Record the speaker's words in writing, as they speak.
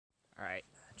Alright,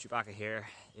 Chewbacca here.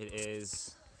 It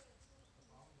is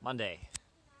Monday,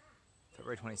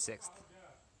 February 26th.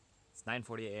 It's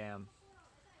 9:40 a.m.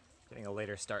 Getting a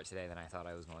later start today than I thought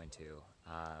I was going to.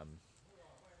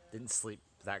 Didn't sleep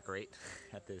that great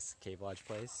at this cave lodge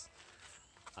place.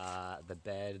 The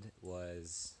bed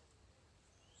was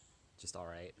just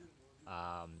alright.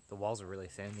 The walls were really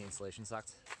thin, the insulation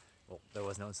sucked. Well, there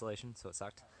was no insulation, so it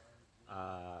sucked.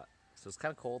 So it's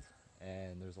kind of cold,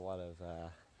 and there's a lot of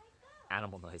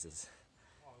animal noises.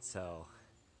 So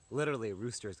literally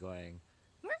roosters going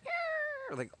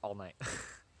like all night.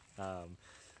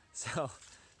 So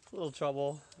a little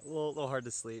trouble, a little hard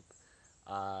to sleep.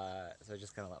 So I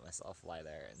just kind of let myself lie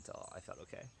there until I felt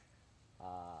okay.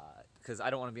 Because I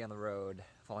don't want to be on the road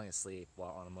falling asleep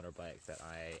while on a motorbike that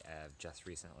I have just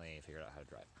recently figured out how to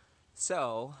drive.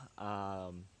 So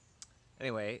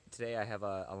anyway, today I have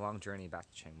a long journey back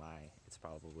to Chiang Mai. It's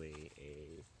probably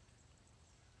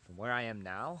from where I am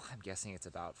now, I'm guessing it's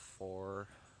about 4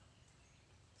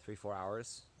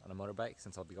 hours on a motorbike,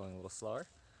 since I'll be going a little slower,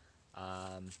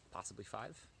 possibly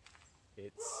 5.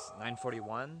 It's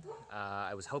 9:41.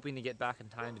 I was hoping to get back in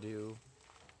time to do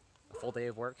a full day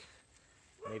of work,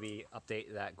 maybe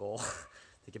update that goal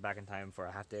to get back in time for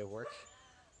a half day of work,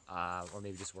 or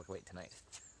maybe just work late tonight.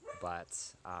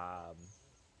 But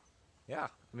yeah,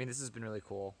 I mean, this has been really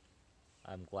cool.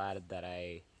 I'm glad that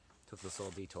I took this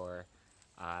little detour.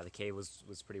 The cave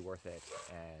was pretty worth it,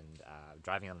 and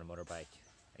driving on a motorbike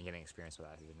and getting experience with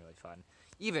that has been really fun.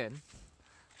 Even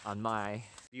on my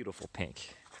beautiful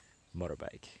pink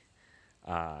motorbike,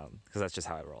 because that's just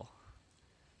how I roll.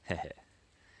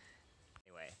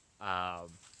 Anyway,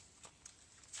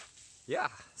 yeah,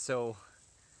 so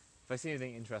if I see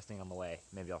anything interesting on the way,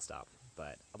 maybe I'll stop.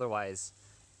 But otherwise,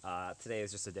 today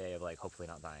is just a day of like hopefully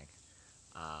not dying.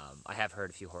 I have heard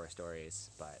a few horror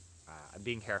stories, but I'm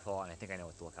being careful, and I think I know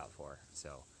what to look out for,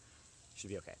 so should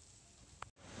be okay.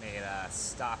 Made a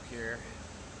stop here,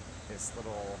 this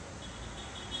little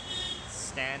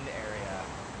stand area.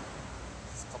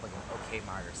 It's called like an OK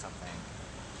Mart or something.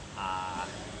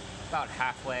 About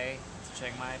halfway to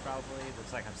Chiang Mai, probably.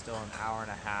 Looks like I'm still an hour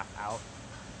and a half out,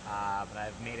 but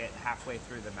I've made it halfway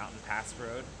through the mountain pass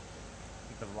road.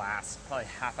 I think the last probably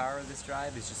half hour of this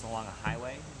drive is just along a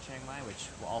highway in Chiang Mai, which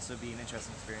will also be an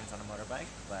interesting experience on a motorbike.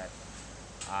 But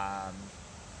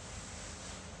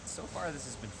so far this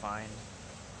has been fine.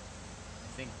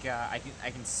 I think I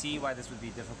can see why this would be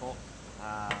difficult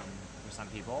for some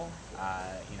people.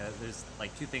 You know, there's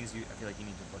like two things I feel like you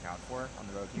need to look out for on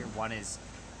the road here. One is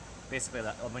basically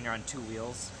that when you're on two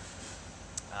wheels,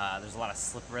 there's a lot of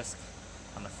slip risk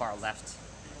on the far left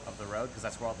of the road, because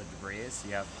that's where all the debris is.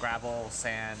 You have gravel,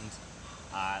 sand,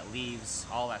 leaves,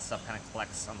 all that stuff kind of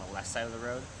collects on the left side of the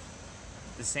road.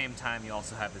 At the same time, you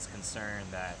also have this concern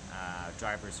that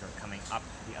drivers who are coming up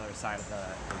the other side of the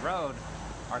road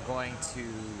are going to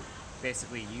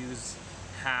basically use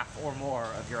half or more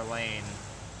of your lane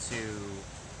to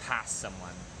pass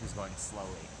someone who's going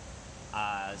slowly.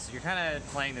 So you're kind of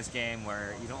playing this game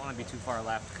where you don't want to be too far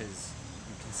left because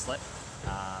you can slip,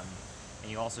 and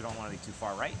you also don't want to be too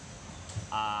far right.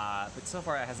 But so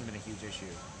far it hasn't been a huge issue,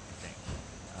 I think.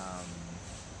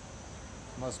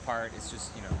 For the most part, it's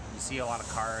just, you know, you see a lot of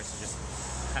cars, so just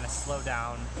kind of slow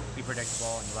down, be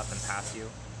predictable, and you let them pass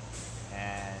you.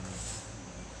 And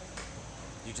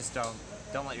you just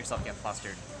don't let yourself get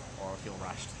flustered or feel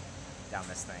rushed down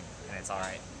this thing, and it's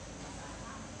alright.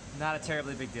 Not a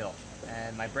terribly big deal,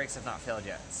 and my brakes have not failed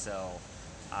yet, so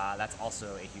that's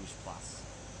also a huge plus.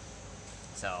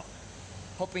 So,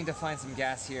 hoping to find some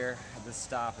gas here at this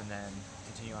stop and then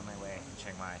continue on my way to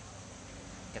Chiang Mai.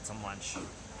 Get some lunch,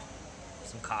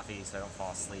 some coffee so I don't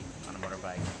fall asleep on a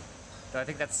motorbike. Though I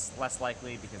think that's less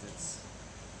likely because it's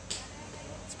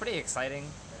pretty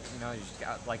exciting. You know, you just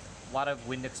got like a lot of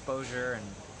wind exposure, and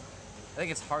I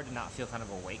think it's hard to not feel kind of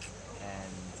awake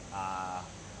and I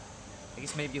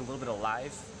guess maybe a little bit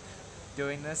alive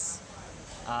doing this.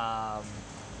 I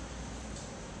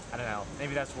don't know,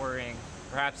 maybe that's worrying.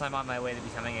 Perhaps I'm on my way to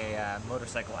becoming a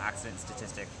motorcycle accident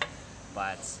statistic,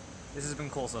 but this has been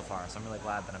cool so far, so I'm really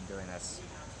glad that I'm doing this.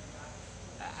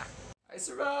 I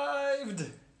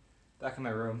survived! Back in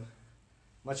my room.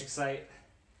 Much excite.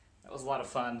 That was a lot of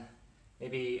fun.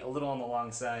 Maybe a little on the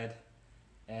long side.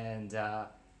 And I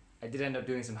did end up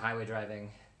doing some highway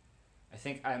driving. I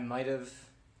think I might have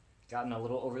gotten a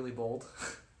little overly bold.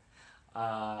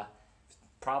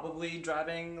 Probably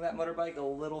driving that motorbike a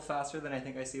little faster than I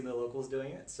think I see the locals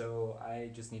doing it, so I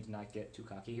just need to not get too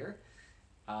cocky here.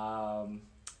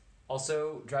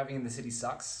 Also, driving in the city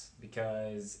sucks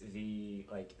because the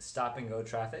like stop and go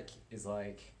traffic is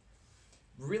like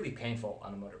really painful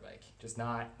on a motorbike. Just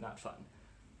not fun.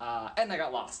 And I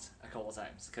got lost a couple of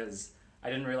times because I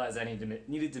didn't realize I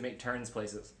needed to make turns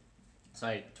places. So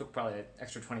I took probably an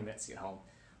extra 20 minutes to get home.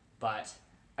 But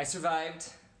I survived,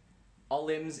 all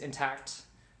limbs intact.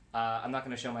 I'm not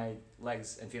going to show my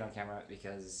legs and feet on camera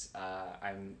because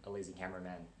I'm a lazy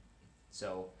cameraman.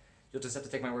 So you'll just have to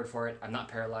take my word for it. I'm not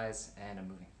paralyzed and I'm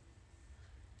moving.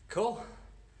 Cool.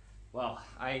 Well,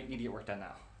 I need to get work done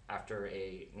now after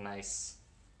a nice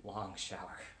long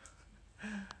shower.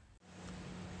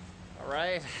 All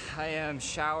right, I am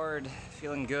showered,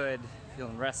 feeling good,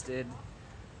 feeling rested.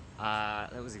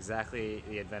 That was exactly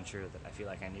the adventure that I feel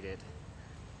like I needed.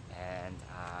 And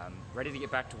I'm ready to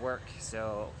get back to work,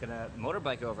 so I'm gonna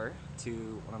motorbike over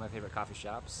to one of my favorite coffee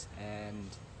shops, and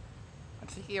I'm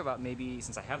thinking about maybe,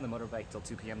 since I have the motorbike till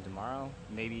 2 p.m. tomorrow,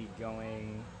 maybe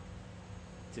going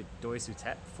to Doi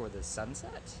Sutet for the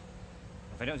sunset.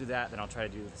 If I don't do that, then I'll try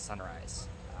to do the sunrise.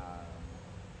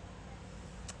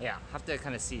 Yeah, have to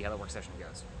kind of see how the work session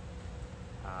goes.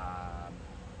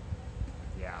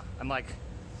 Yeah, I'm like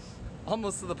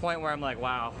almost to the point where I'm like,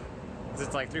 wow, because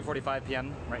it's like 3:45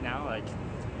 p.m. right now. Like,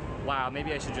 wow,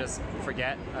 maybe I should just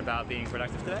forget about being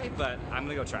productive today, but I'm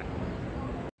gonna go try.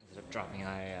 Ended up dropping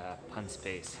by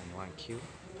Punspace Wiang Kaew,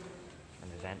 an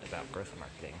event about growth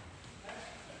marketing.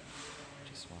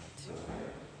 Just wanted to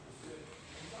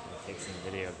take some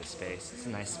video of the space. It's a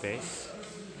nice space.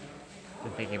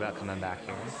 Been thinking about coming back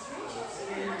here.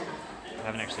 I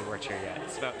haven't actually worked here yet.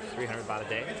 It's about 300 baht a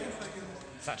day.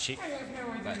 It's not cheap,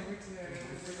 but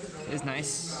it is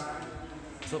nice.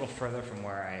 It's a little further from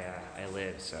where I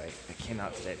live, so I came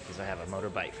out today because I have a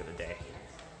motorbike for the day.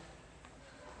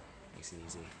 Makes it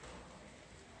easy.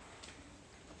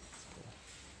 It's cool.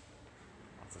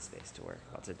 Lots of space to work,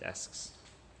 lots of desks.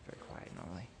 Very quiet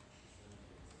normally.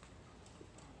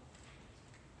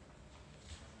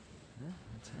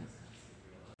 That's it.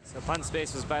 So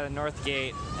Punspace was by the North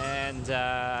Gate, and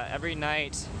every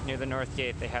night near the North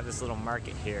Gate they have this little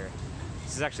market here.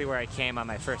 This is actually where I came on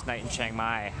my first night in Chiang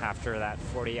Mai after that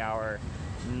 40-hour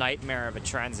nightmare of a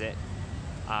transit.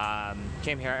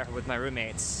 Came here with my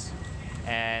roommates,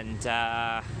 and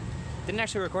didn't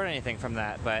actually record anything from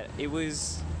that, but it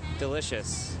was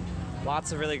delicious.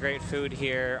 Lots of really great food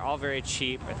here, all very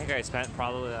cheap. I think I spent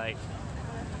probably like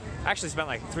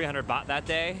 300 baht that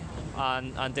day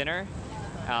on dinner.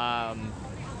 And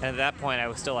at that point I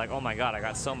was still like, oh my god, I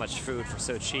got so much food for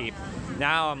so cheap.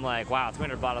 Now I'm like, wow,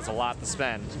 300 baht is a lot to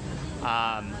spend.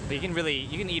 But you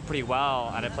can eat pretty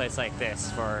well at a place like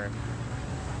this.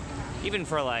 Even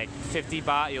for like 50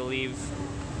 baht, you'll leave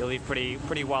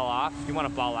pretty well off. If you want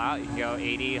to ball out, you can go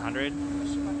 80, 100.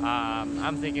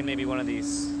 I'm thinking maybe one of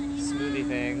these smoothie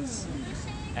things.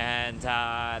 And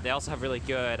they also have really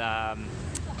good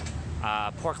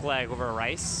pork leg over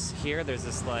rice here. There's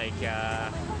this like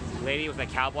lady with a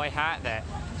cowboy hat that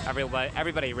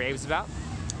everybody raves about.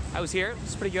 I was here.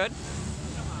 It's pretty good.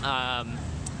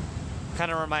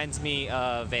 Kind of reminds me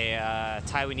of a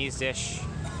Taiwanese dish,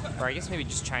 or I guess maybe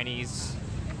just Chinese.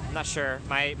 I'm not sure.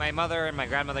 My mother and my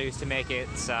grandmother used to make it.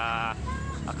 It's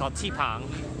called tipang.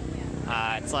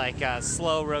 It's like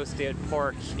slow roasted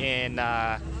pork in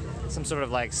some sort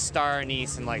of like star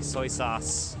anise and like soy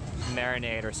sauce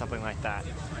marinade or something like that.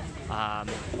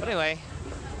 But anyway,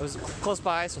 it was close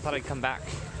by, so I thought I'd come back,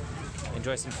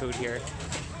 enjoy some food here,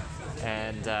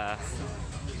 and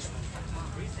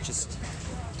just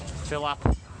fill up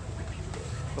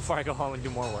before I go home and do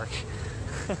more work.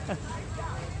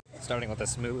 Starting with a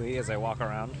smoothie as I walk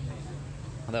around.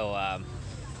 Although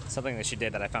something that she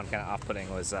did that I found kind of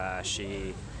off-putting was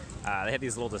they had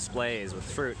these little displays with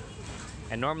fruit,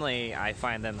 and normally I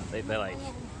find them they like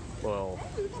will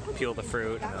peel the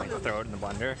fruit and then like throw it in the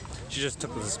blender. She just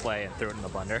took the display and threw it in the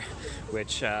blender,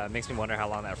 which makes me wonder how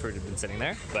long that fruit had been sitting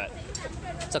there, but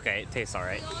it's okay, it tastes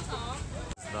alright.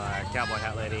 The cowboy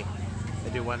hat lady, they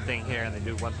do one thing here and they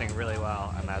do one thing really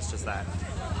well, and that's just that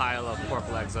pile of pork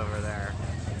legs over there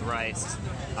with rice,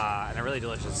 and a really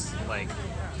delicious like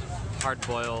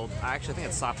hard-boiled, I actually think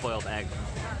it's soft-boiled egg